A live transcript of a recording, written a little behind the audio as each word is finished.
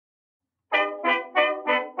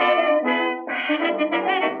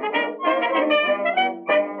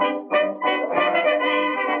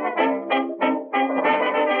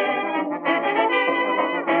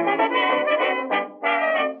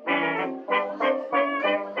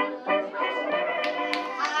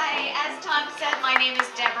name is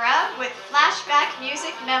Deborah with Flashback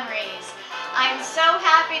Music Memories. I'm so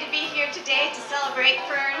happy to be here today to celebrate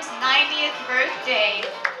Fern's 90th birthday.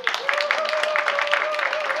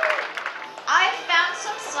 I've found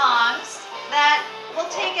some songs that will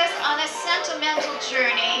take us on a sentimental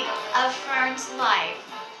journey of Fern's life.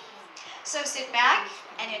 So sit back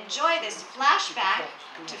and enjoy this flashback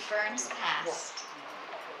to Fern's past.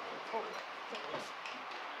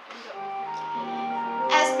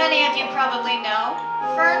 As many of you probably know,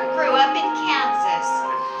 Fern grew up in Kansas,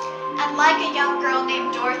 and like a young girl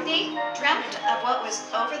named Dorothy, dreamt of what was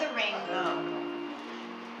over the rainbow.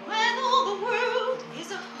 When all the world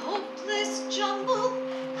is a hopeless jumble,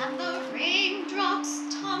 and the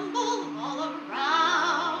raindrops tumble all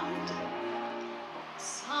around,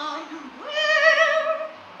 somewhere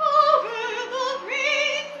over the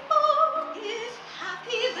rainbow, if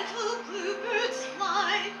happy little bluebirds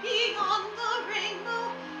fly beyond the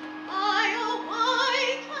rainbow, oh,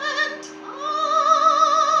 why can't I?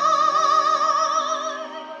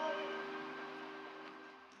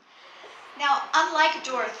 Now, unlike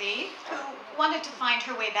Dorothy, who wanted to find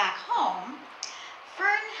her way back home,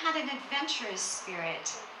 Fern had an adventurous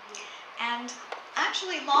spirit and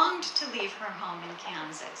actually longed to leave her home in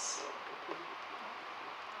Kansas.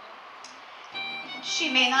 She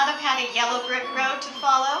may not have had a yellow brick road to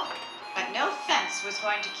follow, but no fence was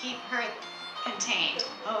going to keep her contained.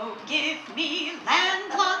 Oh, give me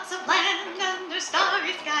land, lots of land under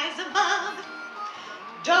starry skies above.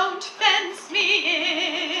 Don't fence me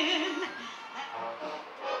in.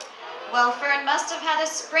 Well, Fern must have had a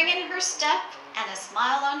spring in her step and a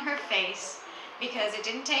smile on her face, because it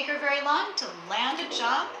didn't take her very long to land a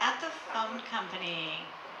job at the phone company.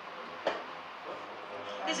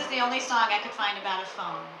 This is the only song I could find about a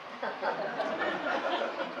phone.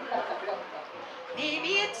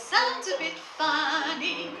 Maybe it sounds a bit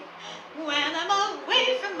funny when I'm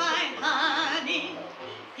away from my honey.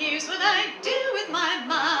 Here's what I do with my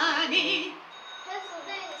money.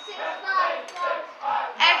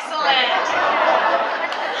 Excellent.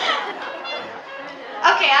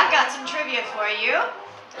 Okay, I've got some trivia for you.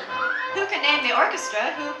 Who can name the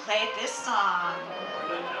orchestra who played this song?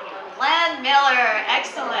 Glenn Miller.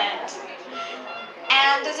 Excellent.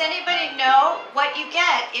 And does anybody know what you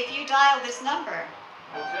get if you dial this number?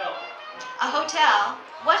 Hotel. A hotel?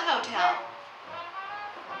 What hotel?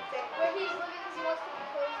 Where he's living because he wants to be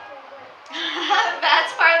close to his wife.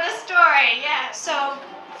 That's part of the story, yeah. So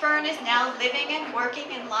Fern is now living and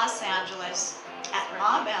working in Los Angeles at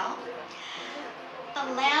Ma Bell,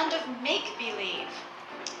 the land of make-believe.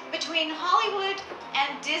 Between Hollywood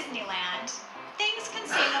and Disneyland, things can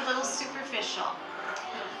seem a little superficial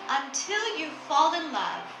until you fall in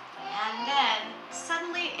love, and then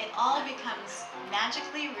suddenly it all becomes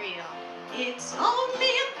magically real. It's only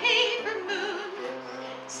a paper moon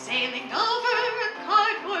sailing over a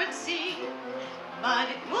cardboard sea, but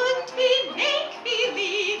it wouldn't be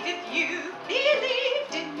make-believe if you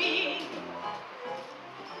believed in me.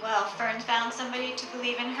 Well, Fern found somebody to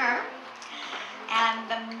believe in her, and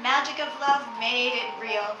the magic of love made it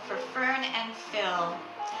real for Fern and Phil.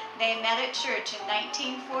 They met at church in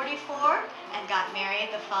 1944 and got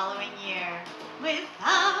married the following year.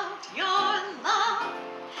 Without your love,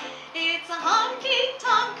 it's a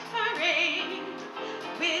honky-tonk parade.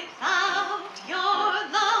 Without your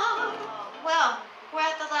love. Well, we're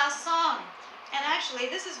at the last song, and actually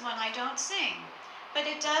this is one I don't sing, but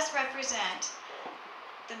it does represent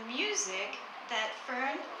the music that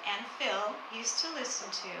Fern and Phil used to listen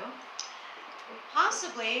to,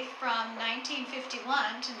 possibly from 1951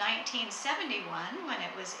 to 1971 when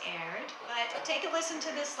it was aired. But take a listen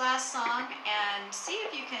to this last song and see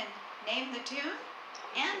if you can name the tune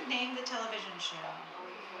and name the television show.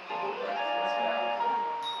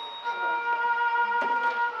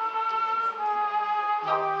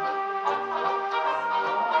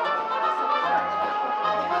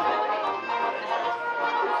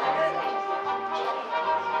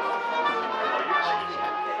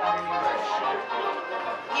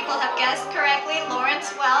 People have guessed correctly. Lawrence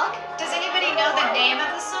Welk. Does anybody know the name of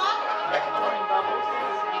the song?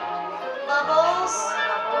 Bubbles.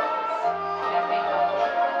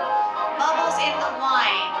 Bubbles in the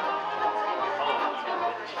wine.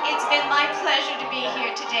 It's been my pleasure to be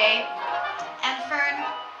here today. And Fern,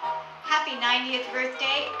 happy 90th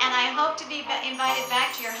birthday, and I hope to be invited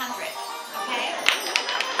back to your 100th. Okay?